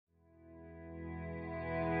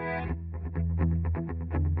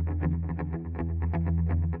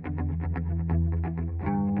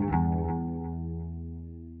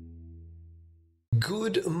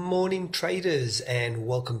Good morning, traders, and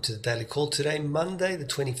welcome to the Daily Call today, Monday, the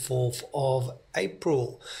 24th of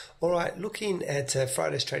April. All right, looking at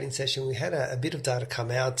Friday's trading session, we had a bit of data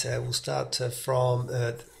come out. We'll start from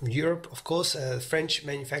Europe, of course. French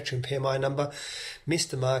manufacturing PMI number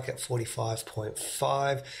missed the mark at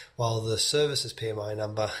 45.5, while the services PMI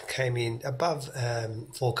number came in above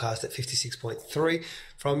forecast at 56.3.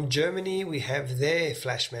 From Germany, we have their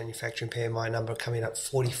flash manufacturing PMI number coming up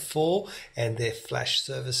 44 and their flash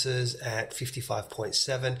services at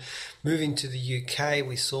 55.7. Moving to the UK,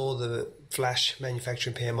 we saw the flash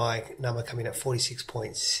manufacturing PMI number coming at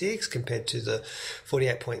 46.6 compared to the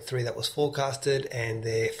 48.3 that was forecasted, and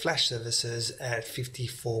their flash services at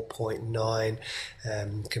 54.9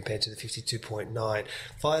 compared to the 52.9.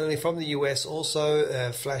 Finally, from the US,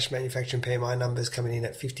 also flash manufacturing PMI numbers coming in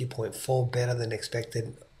at 50.4, better than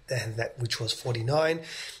expected, and that which was 49,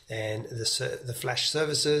 and the flash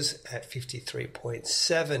services at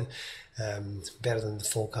 53.7. Better than the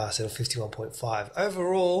forecast at 51.5.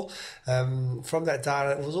 Overall, from that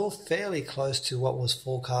data, it was all fairly close to what was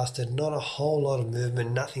forecasted. Not a whole lot of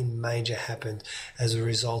movement, nothing major happened as a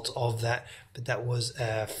result of that, but that was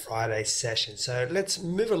Friday's session. So let's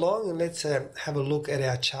move along and let's have a look at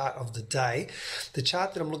our chart of the day. The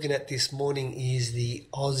chart that I'm looking at this morning is the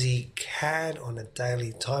Aussie CAD on a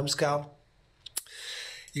daily timescale.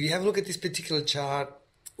 If you have a look at this particular chart,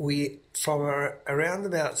 from around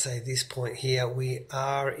about, say, this point here, we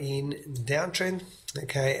are in downtrend.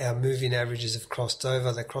 Okay, our moving averages have crossed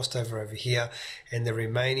over. They crossed over here, and they're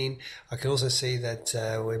remaining. I can also see that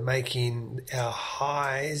we're making our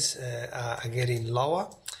highs are getting lower,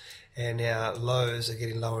 and our lows are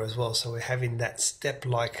getting lower as well. So we're having that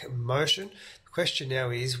step-like motion. The question now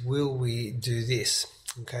is, will we do this?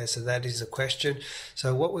 Okay, so that is the question.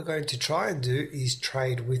 So what we're going to try and do is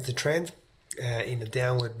trade with the trend in a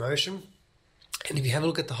downward motion. And if you have a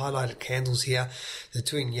look at the highlighted candles here, the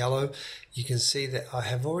two in yellow, you can see that I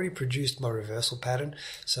have already produced my reversal pattern.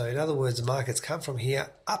 So in other words, the market's come from here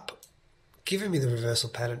up, giving me the reversal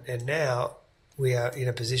pattern, and now we are in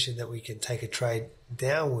a position that we can take a trade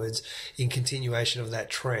downwards in continuation of that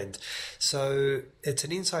trend. So it's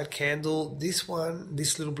an inside candle. This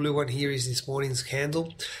little blue one here is this morning's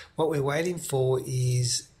candle. What we're waiting for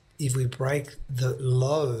is if we break the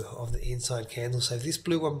low of the inside candle. So if this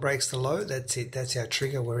blue one breaks the low, that's it. That's our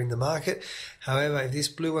trigger. We're in the market. However, if this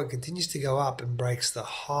blue one continues to go up and breaks the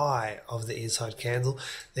high of the inside candle,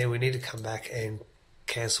 then we need to come back and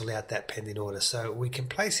cancel out that pending order. So we can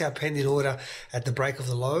place our pending order at the break of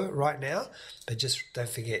the low right now, but just don't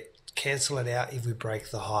forget, cancel it out if we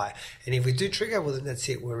break the high. And if we do trigger, well, then that's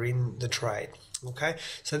it. We're in the trade. Okay,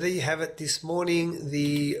 so there you have it. This morning,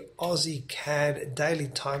 the Aussie CAD daily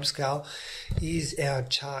timescale is our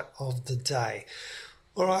chart of the day.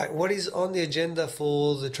 All right, what is on the agenda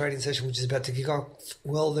for the trading session, which is about to kick off?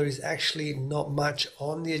 Well, there is actually not much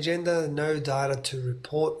on the agenda. No data to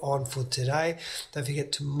report on for today. Don't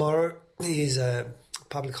forget, tomorrow is a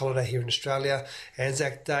public holiday here in Australia,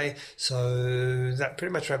 Anzac Day. So that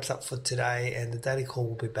pretty much wraps up for today, and the Daily Call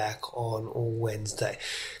will be back on Wednesday.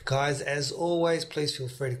 Guys, as always, please feel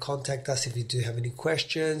free to contact us if you do have any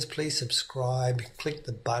questions. Please subscribe, click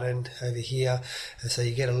the button over here so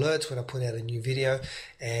you get alerts when I put out a new video,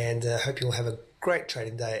 and hope you'll have a great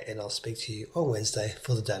trading day, and I'll speak to you on Wednesday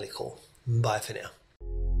for the Daily Call. Bye for now.